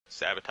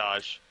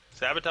Sabotage.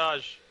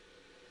 Sabotage.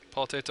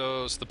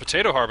 Potatoes, the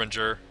Potato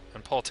Harbinger,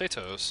 and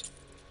potatoes.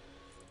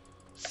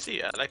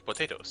 See, I like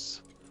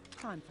potatoes.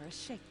 Time for a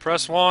shake.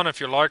 Press 1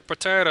 if you like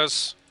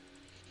potatoes.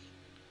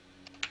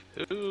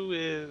 Who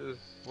is...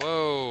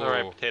 Whoa.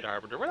 Alright, Potato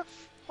Harbinger. Where the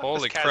fuck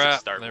Holy does Kazakh crap.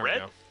 start? There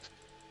Red? we go.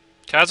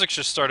 Kazakh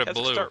just started Kazakh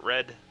blue. start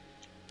red.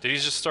 Did he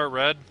just start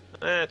red?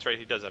 That's right,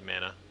 he does have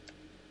mana.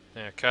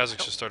 Yeah, Kazakh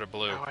just started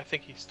blue. Oh, I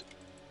think he's...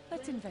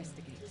 Let's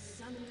investigate.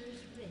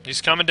 He's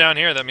coming down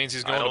here, that means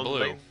he's going to don't blue.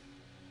 think-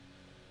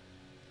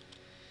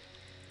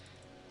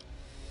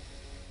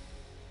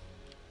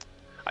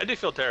 I do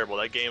feel terrible.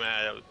 That game I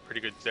had a pretty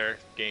good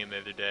game the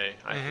other day.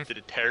 I did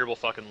a terrible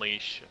fucking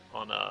leash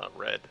on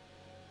red.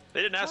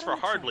 They didn't ask for a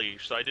hard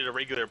leash, so I did a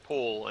regular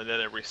pull and then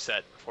it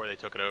reset before they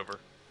took it over.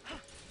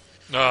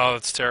 Oh,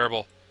 that's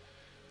terrible.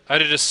 I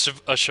did a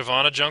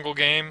Shyvana jungle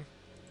game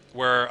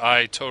where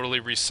I totally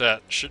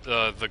reset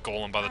the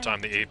golem by the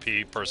time the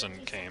AP person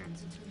came.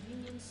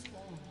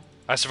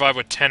 I survived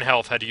with 10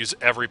 health, had to use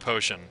every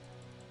potion.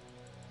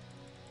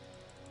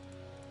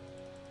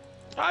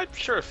 I'm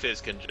sure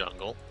Fizz can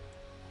jungle.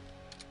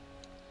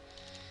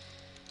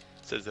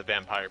 Says the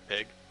vampire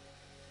pig.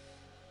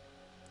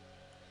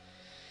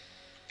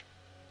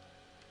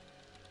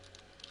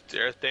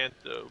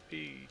 Zerathantho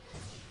P.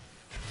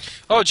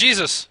 Oh,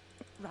 Jesus!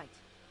 Right.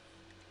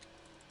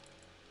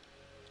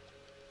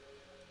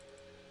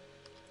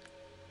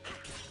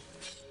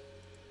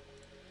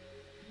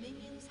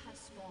 Minions have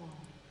spawned.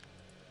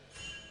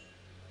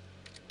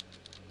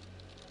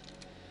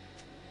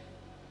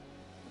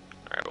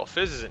 Alright, well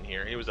Fizz isn't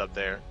here. He was up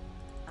there.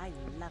 I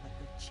love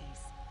a good chase.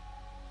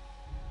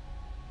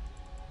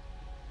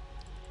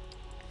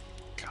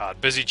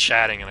 God, busy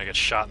chatting and I get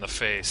shot in the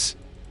face.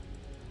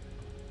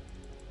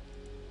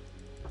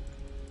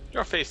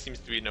 Your face seems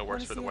to be no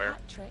worse Wanna for the see a wear.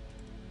 hat trick?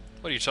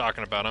 What are you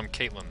talking about? I'm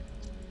Caitlyn.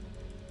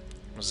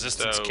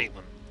 Resistance So-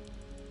 Caitlyn.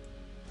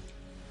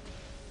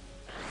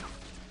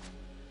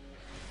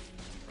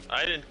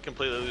 I didn't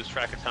completely lose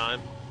track of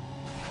time.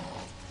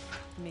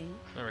 Me?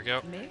 There we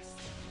go. Miss?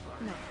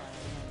 Not by a long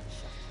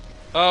shot.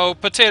 Oh,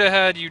 potato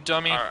head, you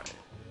dummy. Alright.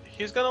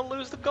 He's gonna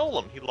lose the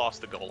golem. He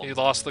lost the golem. He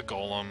lost the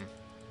golem.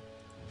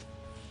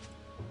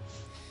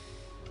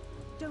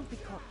 Don't be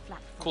caught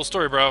flat-footed. Cool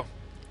story, bro.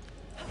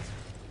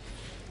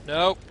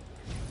 Nope.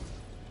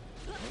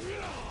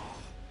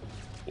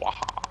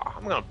 Waha.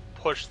 I'm gonna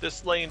push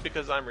this lane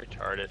because I'm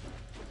retarded.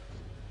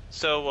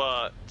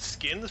 So,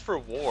 skins for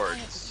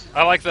wards.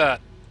 I like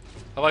that.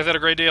 I like that a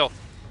great deal.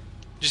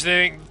 Did you see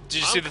I'm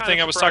the kinda thing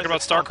I was talking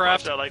about surprised at how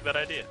much StarCraft? I like that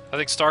idea. I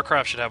think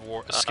StarCraft should have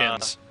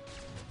skins.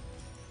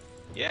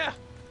 Yeah.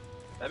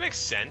 That makes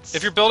sense.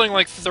 If you're building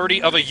like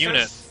 30 of a Makes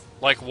unit, sense.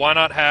 like why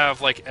not have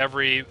like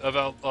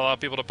allow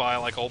people to buy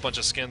like a whole bunch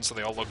of skins so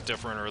they all look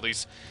different, or at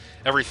least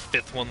every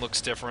 5th one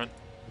looks different.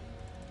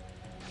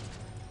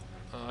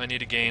 I need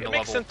to gain It a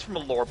makes level. sense from a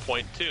lore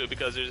point too,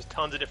 because there's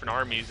tons of different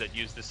armies that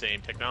use the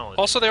same technology.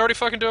 Also, they already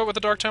fucking do it with the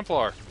Dark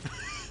Templar.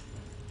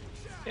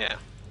 Yeah.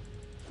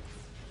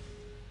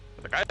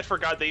 Like, I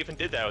forgot they even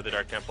did that with the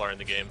Dark Templar in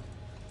the game.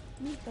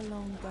 Meet the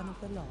long gun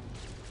of the law.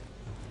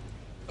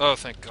 Oh,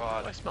 thank Oh,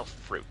 God. I smell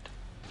fruit.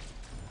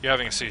 You're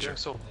having a You're seizure.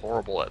 so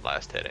horrible at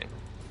last hitting.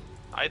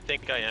 I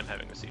think I am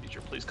having a seizure.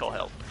 Please call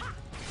help.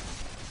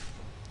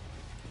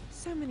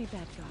 So many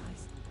bad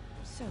guys.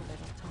 So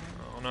little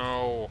time. Oh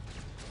no.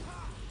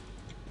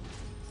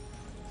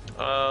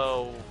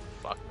 Oh,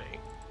 fuck me.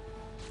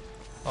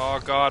 Oh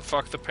God,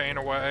 fuck the pain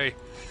away.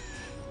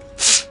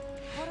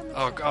 Hot on the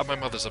Oh track. God, my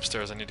mother's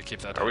upstairs. I need to keep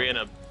that down.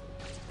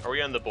 Are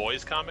we in the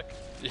boys comic?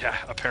 Yeah,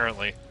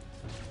 apparently.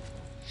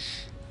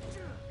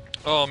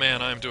 Oh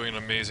man, I'm doing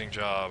an amazing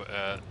job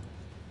at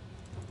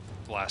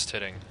last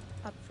hitting.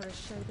 Up for a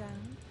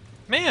showdown?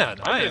 Man,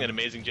 I'm I doing an am,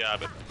 amazing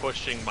job at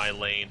pushing my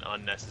lane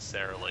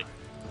unnecessarily.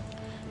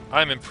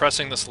 I'm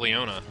impressing this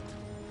Leona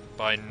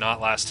by not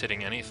last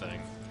hitting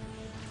anything.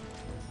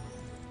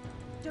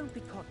 Don't be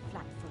caught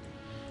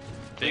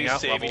flat-footed. Being Please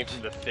save me out-leveled.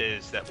 from the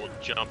fizz that will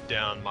jump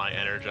down my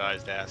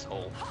energized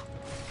asshole.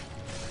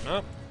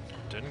 Nope,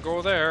 didn't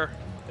go there.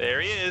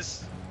 There he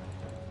is.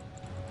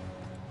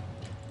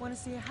 Want to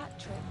see a hat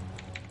trick?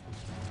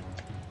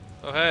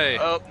 Oh hey,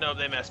 Oh, no,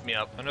 they messed me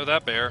up. I know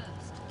that bear.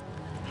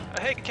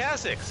 Hey,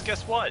 Kha'Zix,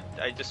 guess what?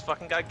 I just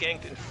fucking got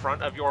ganked in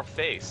front of your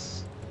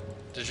face.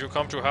 Did you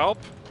come to help?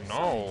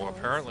 No,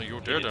 apparently you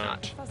did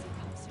not. didn't. Fuzzy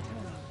comes to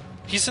turn.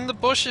 He's in the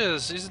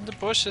bushes. He's in the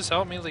bushes.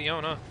 Help me,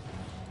 Leona.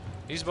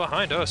 He's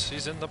behind us.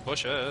 He's in the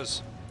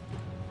bushes.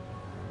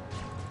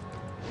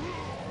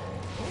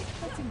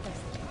 Let's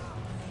investigate.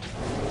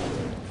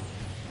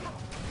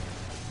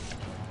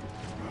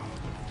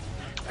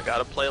 I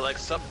gotta play like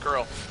sup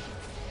girl.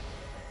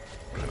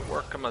 Gotta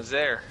work on my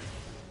Zare.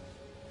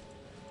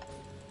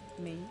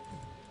 Me?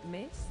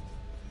 Miss?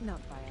 Not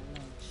by a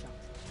long shot.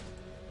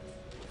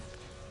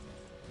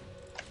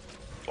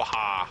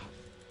 Waha.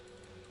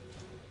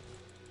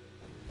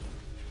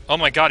 Oh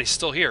my God, he's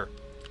still here.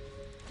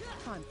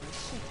 Time for a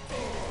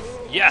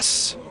shift.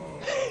 Yes.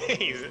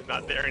 He's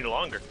not there any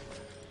longer.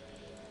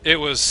 It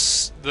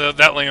was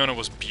that Leona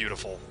was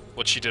beautiful.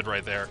 what she did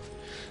right there.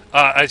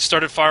 I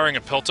started firing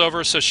a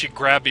Piltover, so she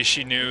grabbed me.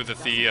 She knew that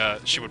the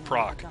she would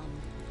proc.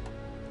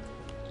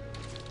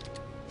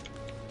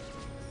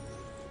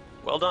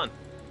 Well done.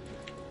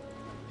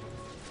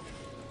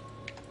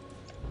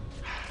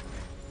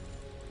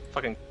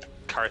 Fucking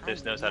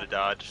Karthus knows how to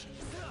dodge.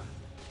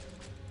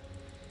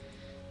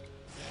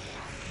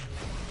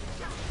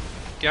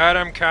 Got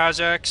him,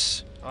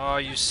 Kazakhs. Oh,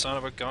 you son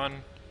of a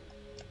gun.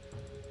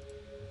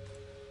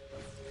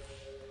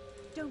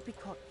 Don't be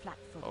caught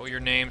flat-footed. Oh, your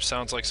name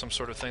sounds like some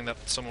sort of thing that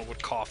someone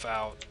would cough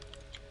out.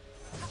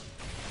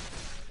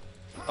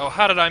 Oh,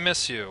 how did I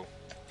miss you?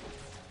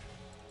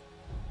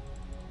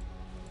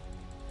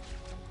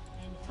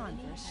 Time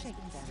for a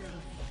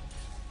shakedown.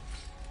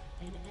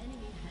 An enemy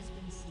has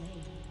been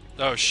slain.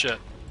 Oh, shit.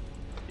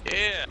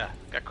 Yeah,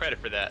 got credit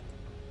for that.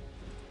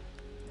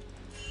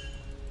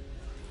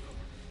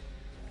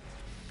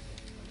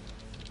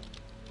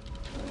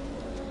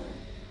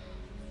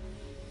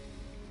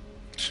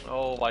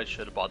 Oh, I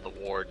should have bought the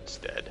ward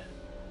instead.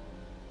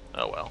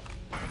 Oh well.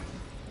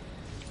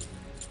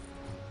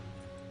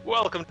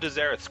 Welcome to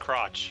Zareth's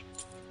crotch.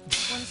 Want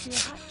to see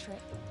a hat trick?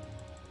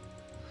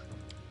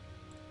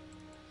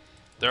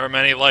 There are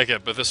many like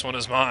it, but this one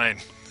is mine.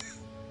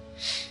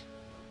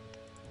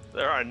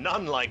 There are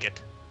none like it.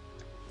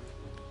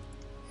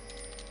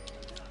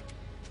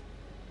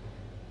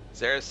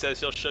 Zareth says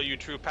he'll show you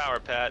true power,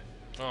 Pat.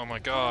 Oh my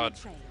god.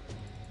 Train.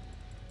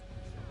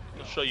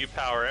 He'll show you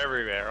power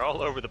everywhere,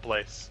 all over the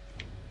place.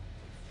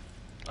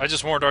 I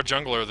just warned our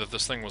jungler that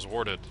this thing was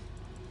warded.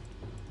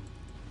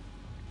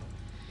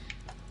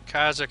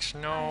 Kazakhs,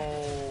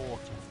 no!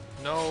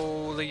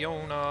 No,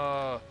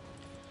 Leona!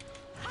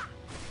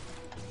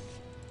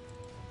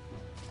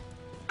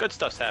 Good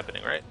stuff's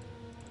happening, right?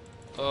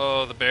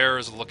 Oh, the bear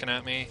is looking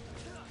at me.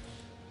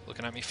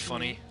 Looking at me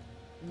funny.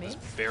 Miss?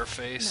 Bear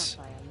face.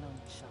 Not by a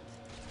long shot.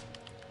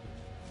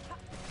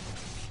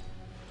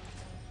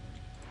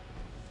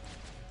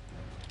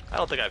 I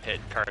don't think I've hit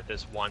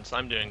Karthus once.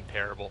 I'm doing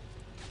terrible.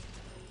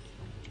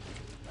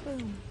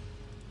 Boom.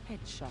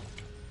 Headshot.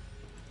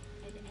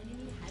 An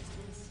enemy has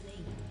been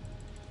slain.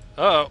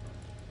 Uh-oh.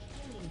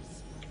 Killing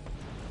spree.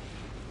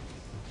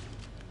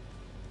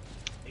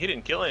 He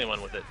didn't kill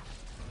anyone with it.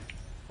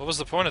 What was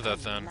the point of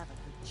that then? Love a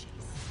good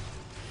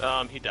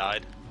chase. He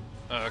died.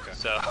 Oh, okay.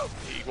 So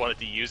he wanted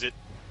to use it.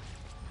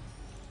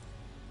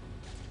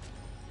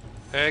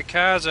 Hey,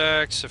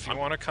 Kazakhs, if you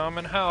want to come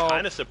and help.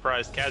 Kind of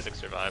surprised Kazakh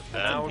survived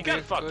That that. would He be got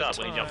a fucked good up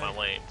when he jumped time.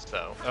 my lane,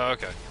 so. Oh,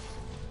 okay.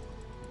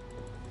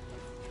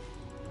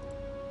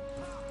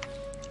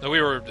 No, we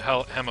were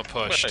Hema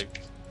pushed. Wait,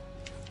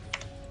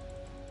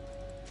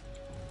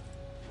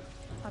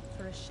 Up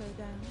for a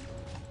showdown?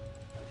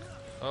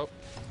 Oh.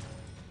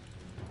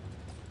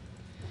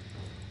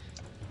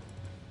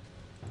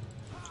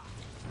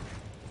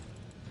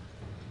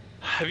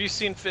 have you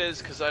seen Fizz?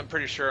 Because I'm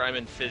pretty sure I'm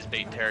in Fizz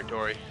bait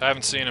territory. I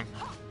haven't seen him.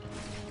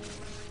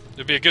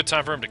 It'd be a good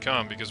time for him to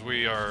come because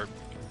we are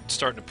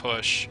starting to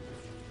push.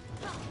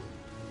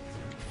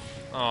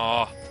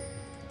 Aw.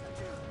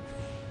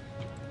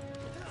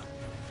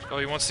 Oh,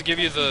 he wants to give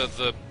you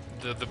the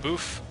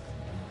boof?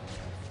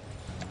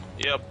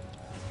 Yep.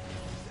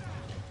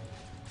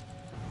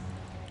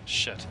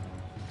 Shit.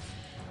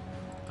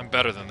 I'm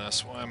better than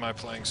this. Why am I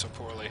playing so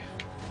poorly?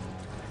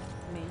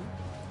 Me?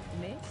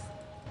 Miss?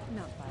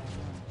 Not by a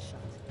long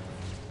shot.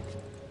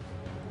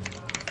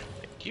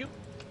 Thank you.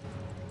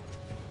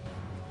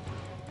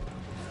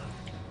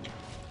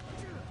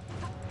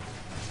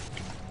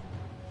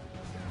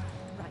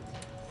 Right.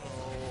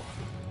 Oh.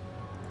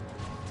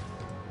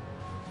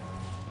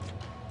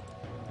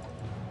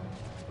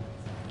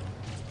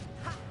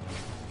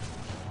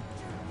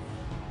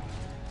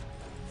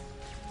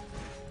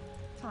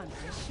 Time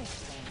for a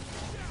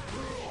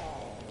shakedown.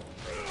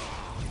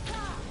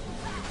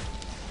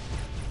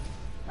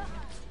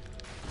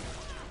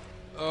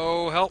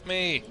 Oh, help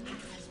me!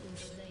 Has been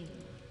slain.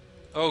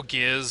 Oh,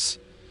 Giz.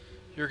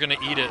 You're gonna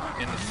eat it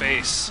in the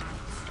face.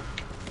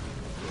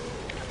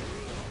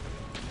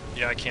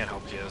 Yeah, I can't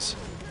help Giz.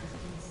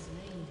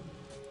 Slain.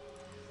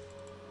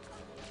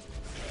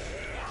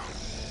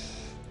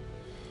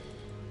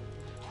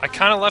 I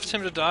kind of left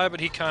him to die, but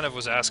he kind of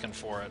was asking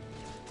for it.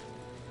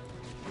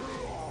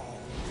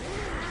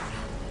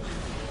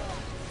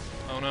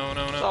 Oh no,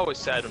 no, It's no. always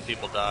sad when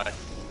people die.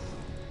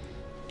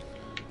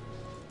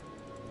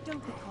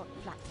 Don't be caught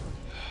flat-footed.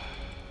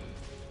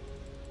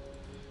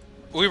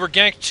 We were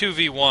ganked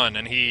 2v1,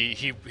 and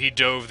he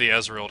dove the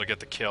Ezreal to get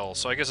the kill,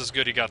 so I guess it's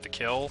good he got the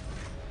kill.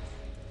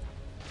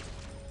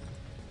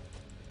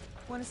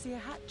 Want to see a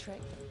hat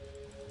trick?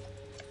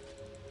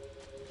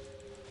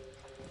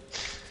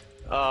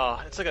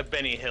 It's like a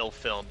Benny Hill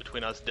film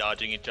between us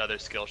dodging each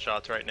other's skill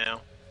shots right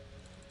now.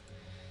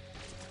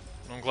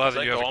 I'm glad It's that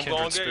like, you have "Oh, a I'm gonna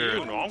kindred get spirit.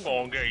 you. No, I'm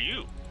gonna get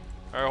you.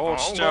 Alright, hold I'm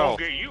still. gonna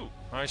get you.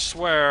 I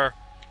swear.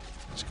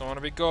 It's going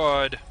to be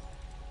good.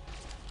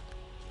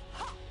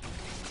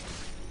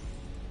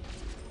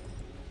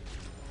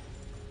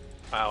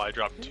 Wow, I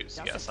dropped Who 2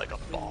 CS doesn't like a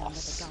bring another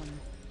boss. gun?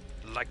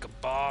 Like a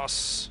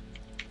boss.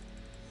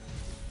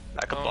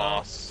 Like a Oh, no.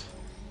 boss.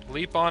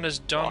 Leap on his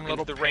dumb Walk little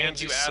into the range,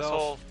 pansy you self.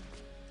 asshole.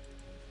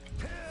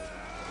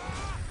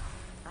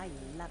 I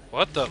love it.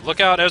 What the? Look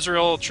out,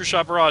 Ezreal, True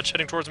Shot Barrage,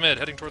 heading towards mid,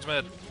 heading towards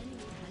mid. An enemy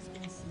has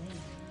been slain.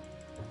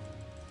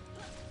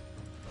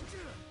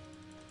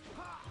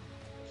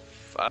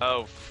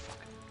 Oh,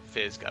 fucking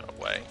Fizz got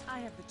away. I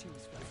have the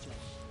tools for the job.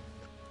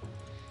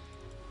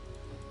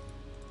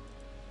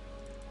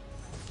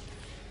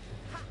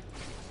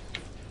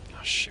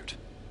 Oh, shoot.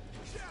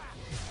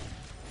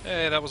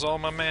 Hey, that was all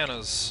my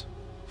manas.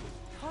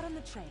 Hot on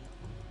the trail.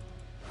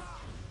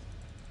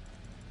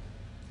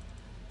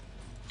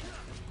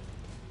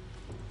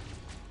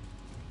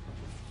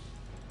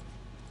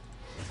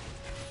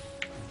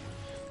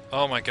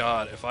 Oh my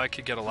god, if I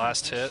could get a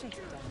last hit, Shakedown.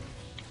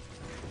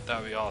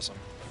 that would be awesome.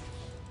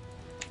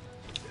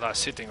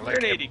 Last hitting You're like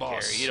an a AD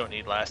boss. carry. You don't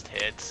need last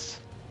hits.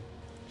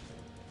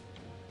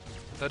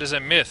 That is a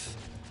myth.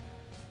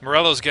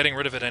 Morello's getting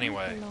rid of it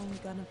anyway. The long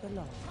gun of the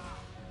law.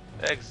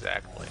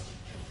 Exactly.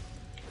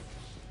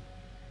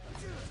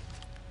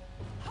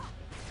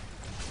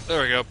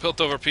 There we go,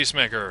 Piltover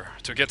Peacemaker.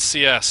 To get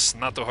CS,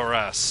 not to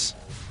harass.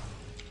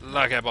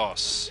 Like a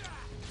boss.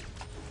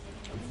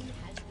 An enemy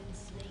has been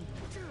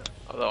slain.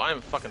 Although I'm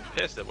fucking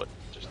pissed at what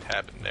just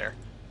happened there.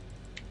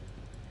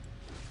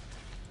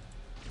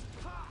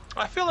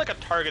 I feel like a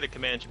targeted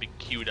command should be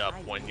queued up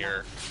when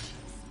you're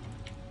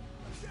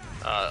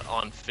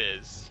on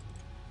Fizz.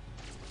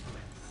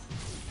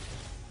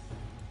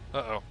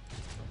 Uh-oh.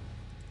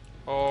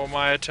 Oh,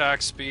 my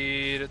attack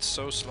speed, it's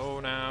so slow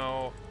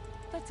now.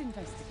 Let's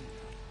investigate.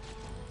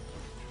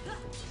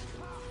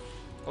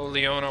 Oh,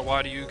 Leona,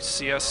 why do you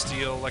CS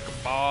steal like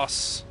a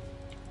boss?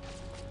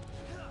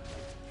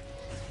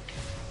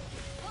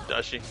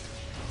 Does she?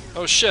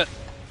 Oh shit!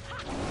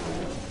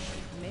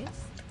 Miss?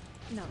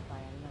 Not by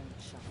a long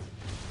shot.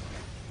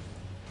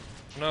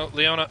 No,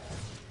 Leona.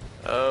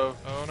 Oh.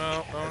 Oh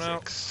no, oh no.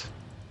 Kha'Zix.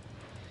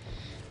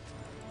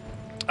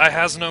 I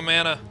has no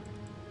mana.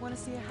 Want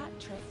to see a hat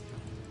trick?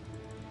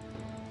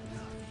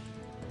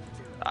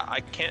 I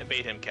can't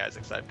bait him,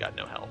 Kha'Zix. I've got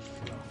no health.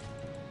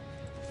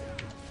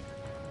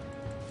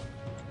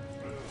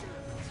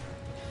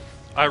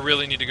 I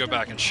really need to go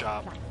back and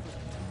shop.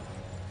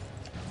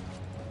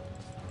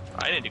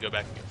 I need to go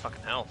back and get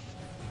fucking health.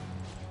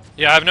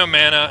 Yeah, I have no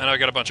mana and I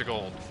got a bunch of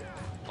gold.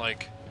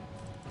 Like,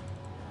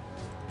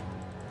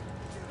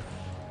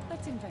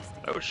 Let's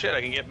investigate. Oh shit,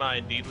 I can get my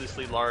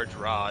needlessly large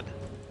rod.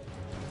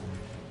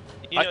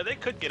 You know, they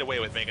could get away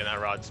with making that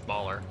rod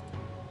smaller.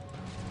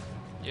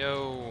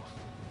 yo.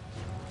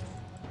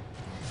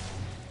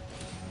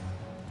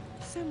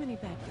 So many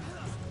bad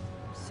guys.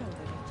 So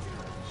little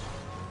time.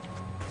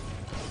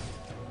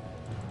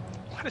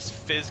 Why does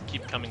Fizz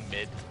keep coming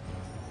mid?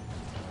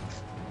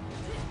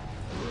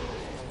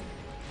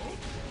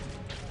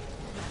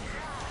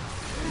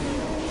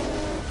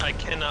 I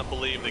cannot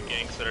believe the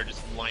ganks that are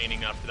just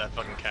lining up for that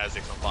fucking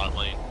Kha'Zix on bot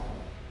lane.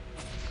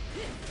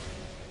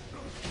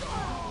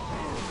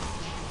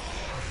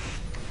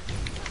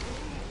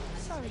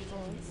 Sorry,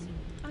 boys.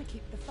 I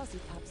keep the fuzzy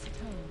pups at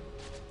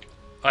home.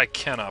 I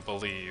cannot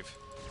believe.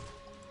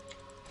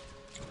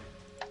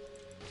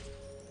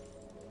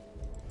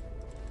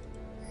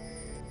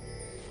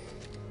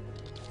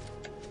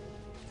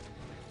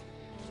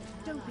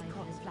 Don't be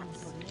caught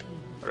flat-footed.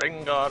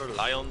 Rengar,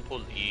 Lion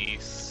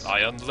Police.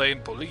 Iron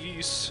Lane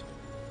Police.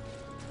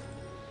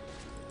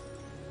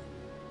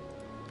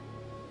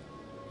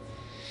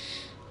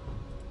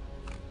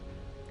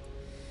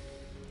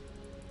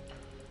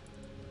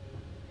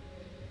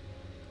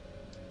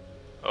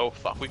 Oh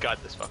fuck, we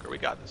got this fucker, we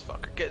got this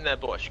fucker. Get in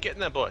that bush, get in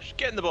that bush,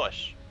 get in the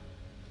bush!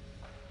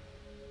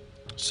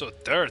 So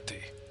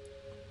dirty.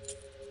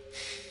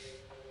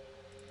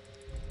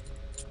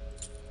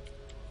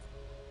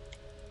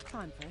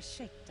 Time for a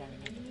shakedown.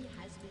 An enemy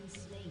has been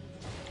slain.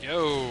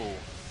 Yo.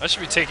 I should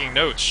be taking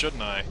notes,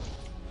 shouldn't I?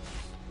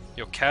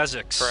 Yo,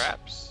 Kha'Zix.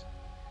 Perhaps.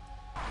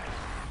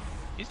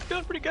 He's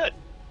feeling pretty good.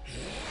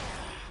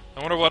 I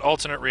wonder what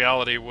alternate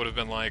reality would have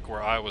been like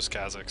where I was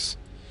Kha'Zix.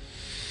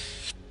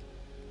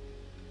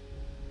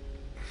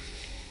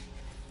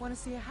 Want to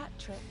see a hat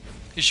trick?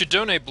 He should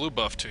donate blue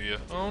buff to you.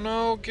 Oh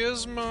no,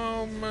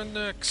 Gizmo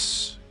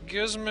Manix.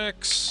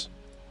 Gizmix.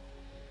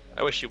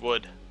 I wish you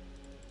would.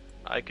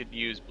 I could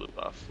use blue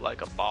buff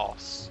like a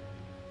boss.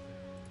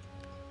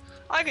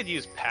 I could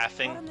use Hot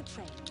pathing. on the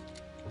train.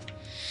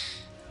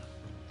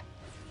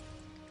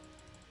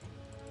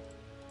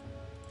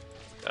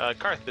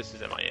 Karthus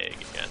is MIA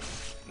again.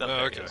 No, Oh, there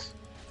he okay. is.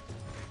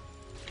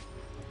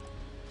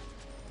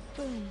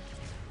 Boom.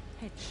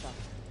 Headshot.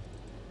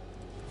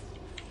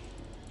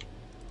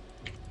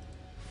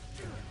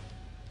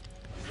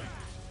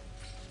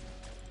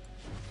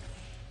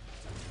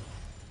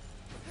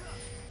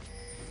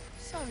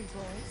 Sorry,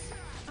 boys.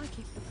 I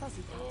keep the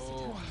fuzzy pups Oh.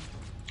 at home.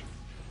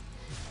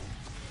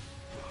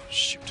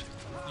 Shoot.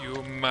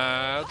 You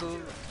mad?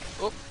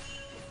 Oh.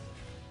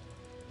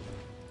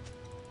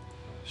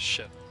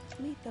 Shit.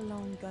 Meet the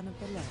long gun of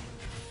the law.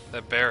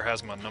 That bear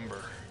has my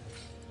number.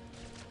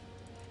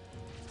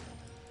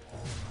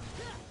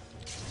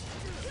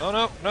 Oh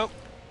no, nope.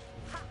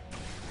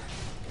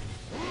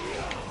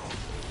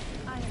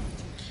 I am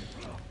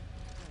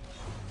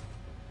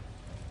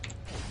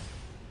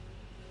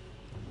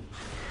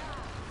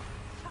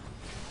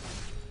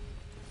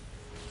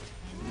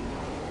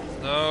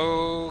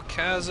No,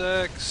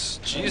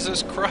 Kazakhs.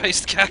 Jesus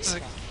Christ,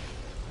 Kazakh.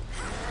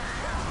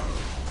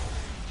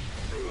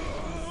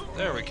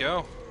 There we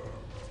go.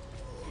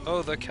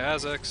 Oh, the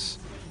Kazakhs.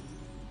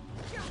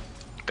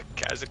 The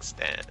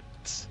Kazakhstan.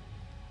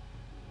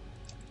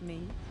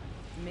 me.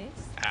 Miss?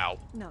 Ow.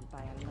 Not by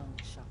a long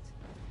shot.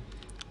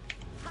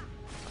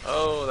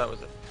 Oh, that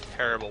was a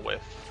terrible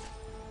whiff.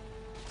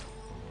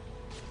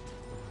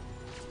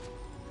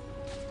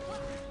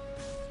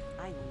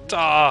 I love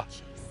Ah,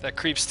 chase. that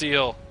creep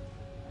steal.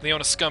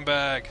 Leona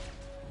scumbag.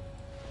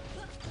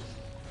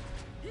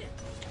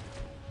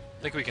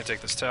 I think we can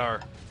take this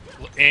tower.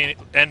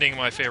 Ending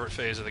my favorite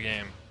phase of the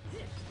game.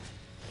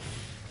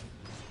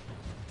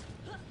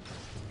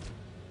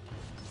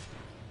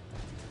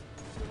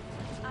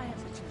 I have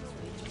the chance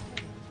for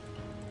you.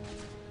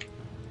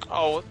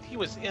 Oh, he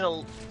was in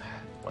a...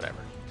 Whatever.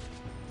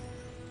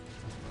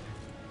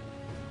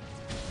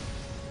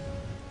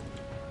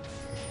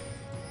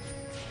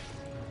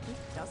 Who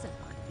doesn't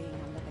like being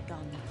under the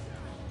gun?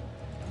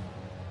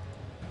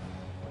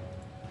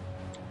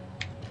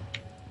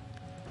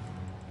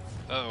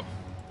 Oh.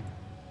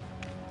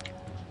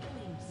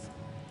 Killing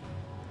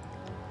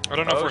spree. I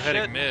don't know if Oh, we're shit.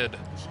 heading mid.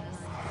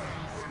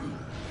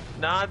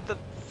 Not the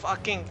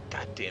fucking...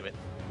 God damn it.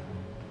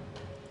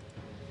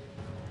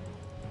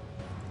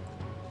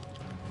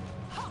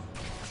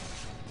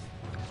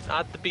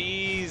 Not the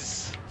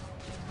bees.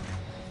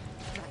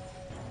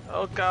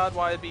 Oh god,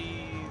 why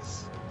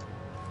bees?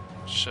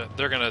 Shit,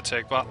 they're gonna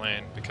take bot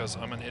lane because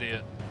I'm an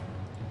idiot.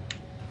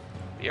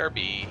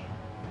 BRB.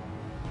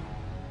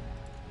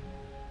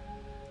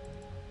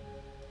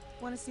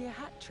 Want to see a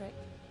hat trick?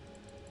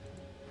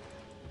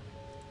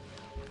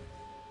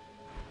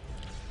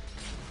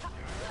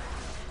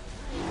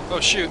 Oh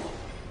shoot.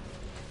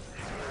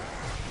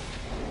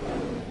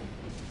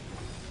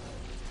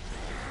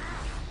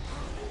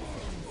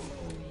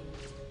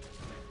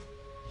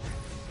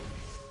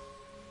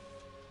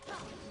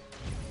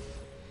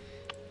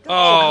 Come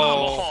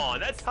Oh, on,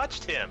 that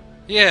touched him.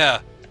 yeah.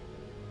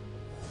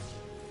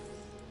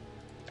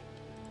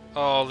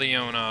 Oh,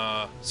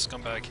 Leona,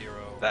 scumbag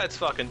hero. That's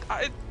fucking...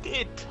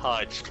 It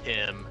touched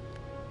him.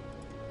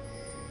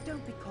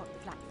 Don't be caught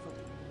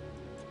flat-footed.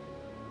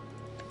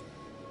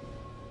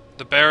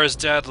 The bear is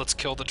dead. Let's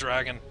kill the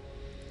dragon.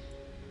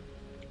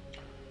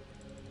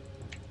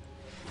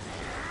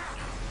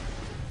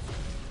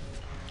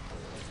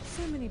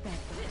 So many bad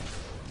things.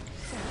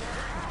 So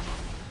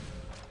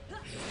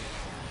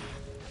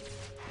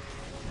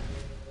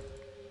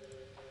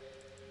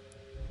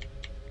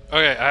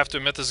Okay, I have to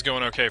admit this is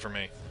going okay for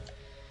me.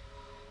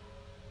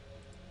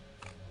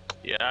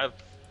 Yeah,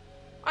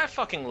 I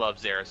fucking love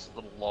Zera's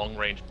little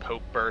long-range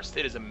poke burst.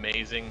 It is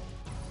amazing.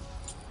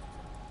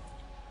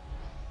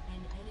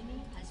 An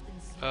enemy has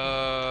been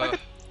slain.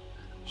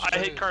 I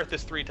hit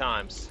Karthus 3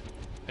 times.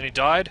 And he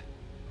died?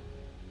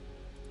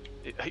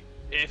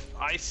 If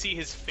I see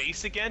his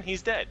face again,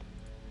 he's dead.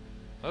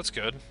 That's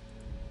good.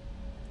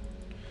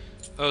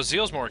 Oh,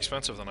 Zeal's more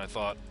expensive than I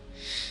thought.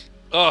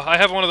 Oh, I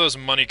have one of those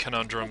money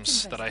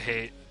conundrums that I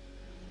hate.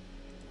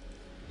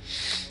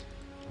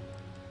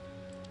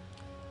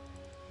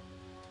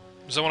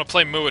 Because I want to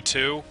play Mua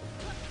 2,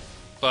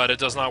 but it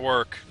does not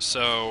work.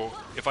 So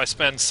if I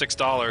spend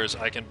 $6,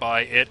 I can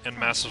buy it and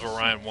Masters of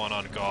Orion 1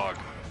 on GOG.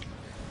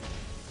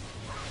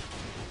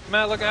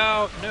 Matt, look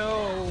out!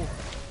 No!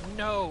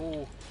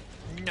 No!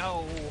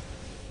 No!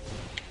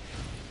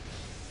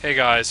 Hey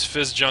guys,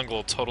 Fizz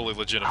Jungle, totally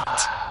legitimate.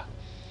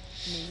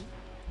 me.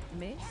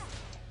 Miss?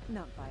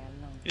 Not by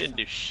a long He didn't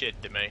do shot.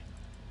 shit to me.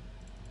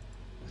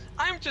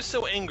 I'm just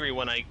so angry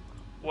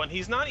when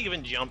he's not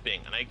even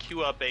jumping and I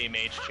queue up a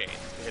mage chain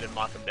to hit and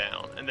lock him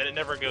down, and then it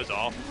never goes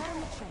off. Hot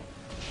on the trail.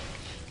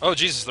 Oh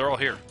Jesus, they're all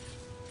here.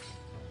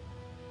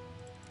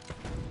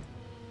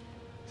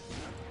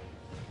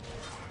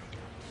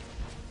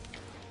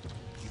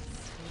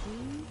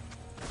 Ready?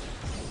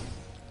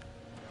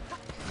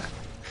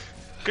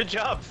 Good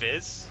job,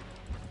 Fizz.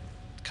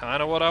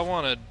 Kinda what I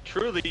wanted.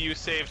 Truly, you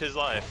saved his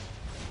life.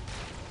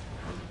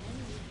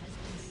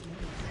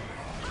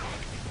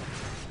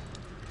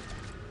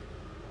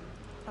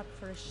 Up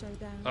for a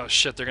showdown? Oh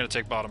shit, they're gonna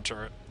take bottom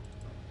turret.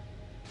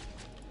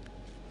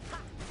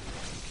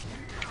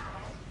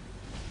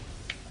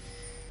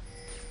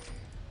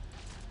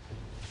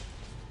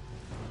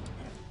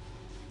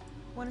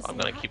 Wanna I'm see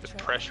gonna a hat keep the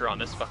trick? pressure on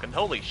this fucking...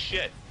 Holy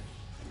shit.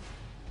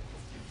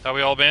 Have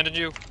we all abandoned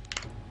you?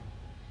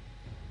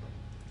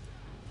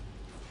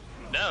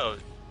 No.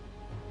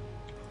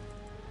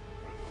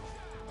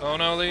 Oh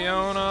no,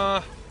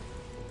 Leona!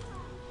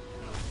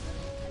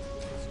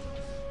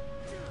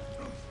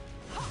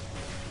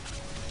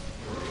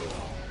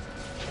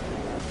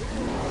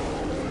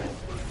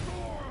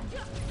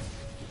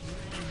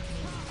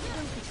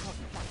 Don't be caught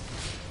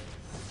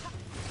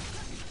flat-footed.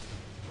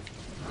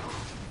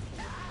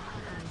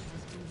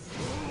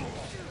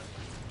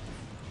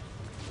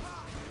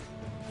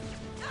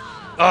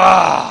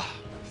 Ah!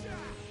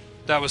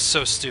 That was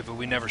so stupid.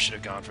 We never should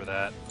have gone for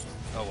that.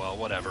 Oh well,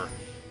 whatever.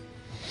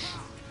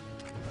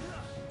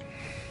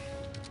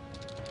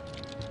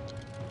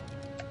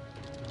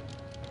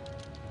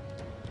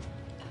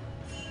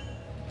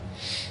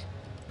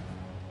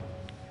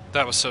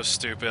 That was so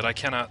stupid. I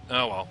cannot...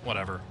 Oh well,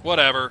 whatever.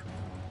 Whatever.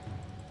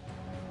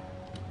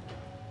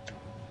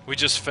 We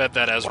just fed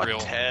that Ezreal.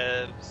 What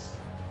Tevs?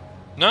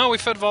 No, we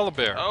fed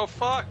Volibear. Oh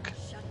fuck!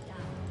 Shut down.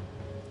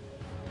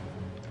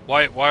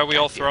 Why are we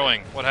all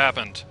throwing? What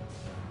happened?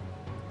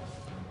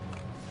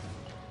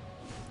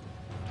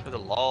 For the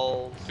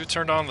lulls. Who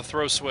turned on the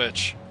throw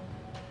switch?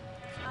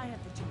 I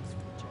have the juice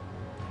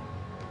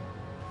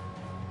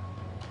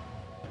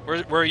for the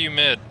job. Where are you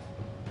mid?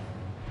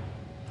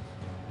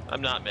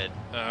 I'm not mid.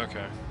 Oh,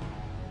 okay.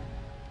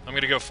 I'm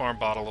gonna go farm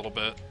bot a little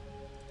bit.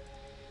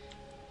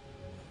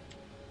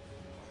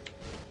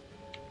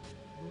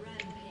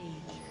 Rampage.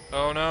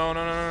 Oh no,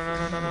 no, no, no,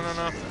 no, no, no,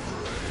 no, no.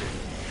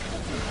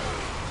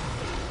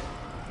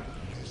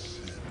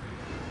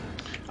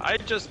 I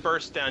just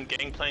burst down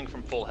Gangplank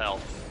from full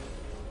health.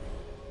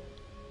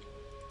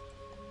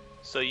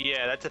 So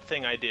yeah, that's a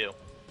thing I do.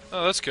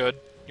 Oh, that's good.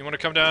 You want to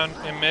come down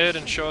in mid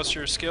and show us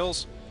your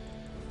skills?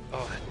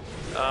 Oh,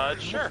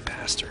 Sure.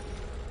 bastard.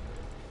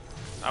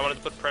 I wanted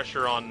to put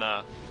pressure on,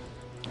 On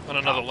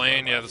another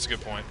lane? Yeah, that's a good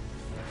point.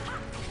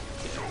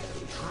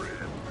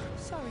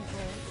 Sorry, boys.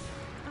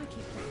 I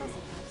keep the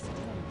puzzle house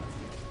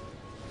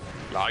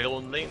closed.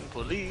 Lion Lane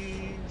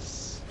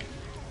Police.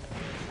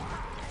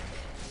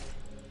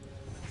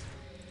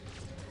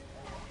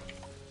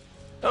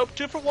 Oh,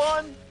 2 for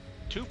 1!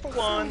 2 for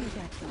 1! Only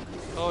that,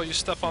 guys. Oh, you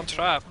step on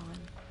trap.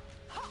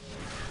 Fine.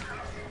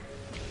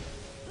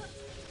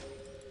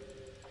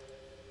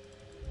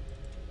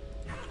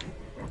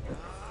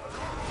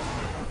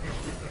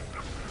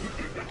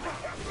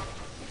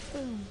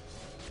 Boom.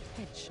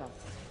 Headshot.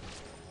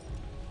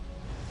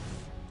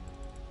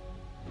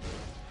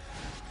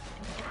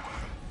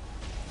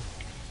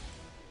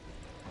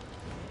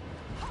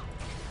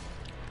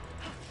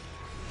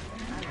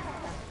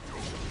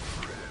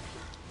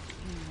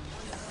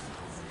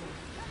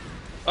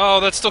 Oh,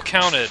 that still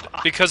counted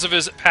because of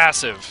his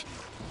passive.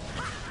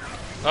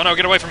 Oh no,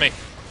 get away from me.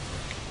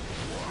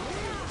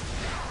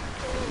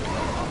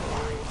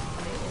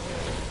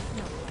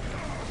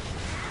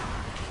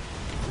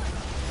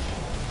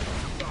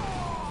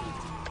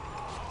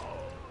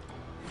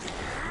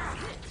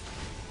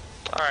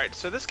 Alright,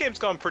 so this game's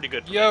gone pretty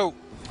good for me. Yo!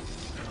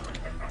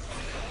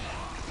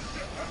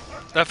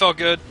 That felt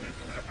good.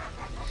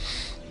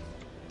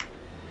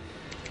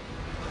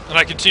 And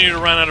I continue to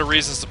run out of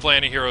reasons to play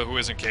any hero who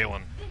isn't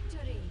Caitlyn.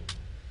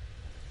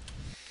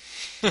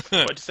 Victory.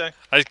 What'd you say?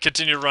 I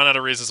continue to run out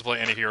of reasons to play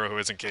any hero who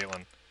isn't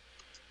Caitlyn.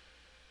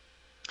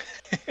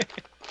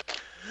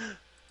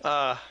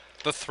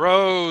 The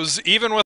throws, even with